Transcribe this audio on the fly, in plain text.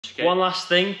Okay. One last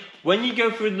thing, when you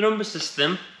go through the number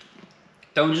system,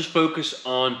 don't just focus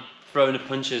on throwing the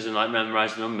punches and like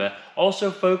memorize the number.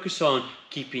 Also focus on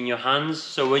keeping your hands.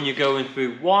 So when you're going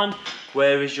through 1,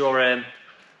 where is your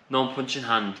non-punching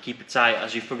hand? Keep it tight.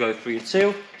 As you go through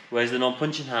 2, where's the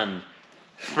non-punching hand?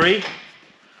 3,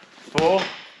 4,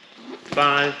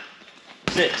 5,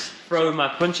 6. Throwing my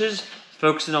punches,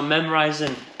 focusing on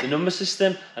memorizing the number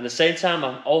system, and at the same time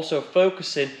I'm also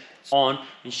focusing on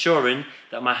ensuring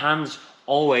that my hands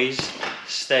always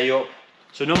stay up.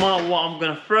 So no matter what I'm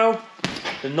going to throw,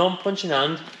 the non-punching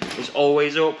hand is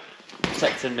always up,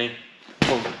 protecting me.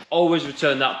 Always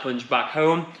return that punch back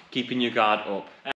home, keeping your guard up.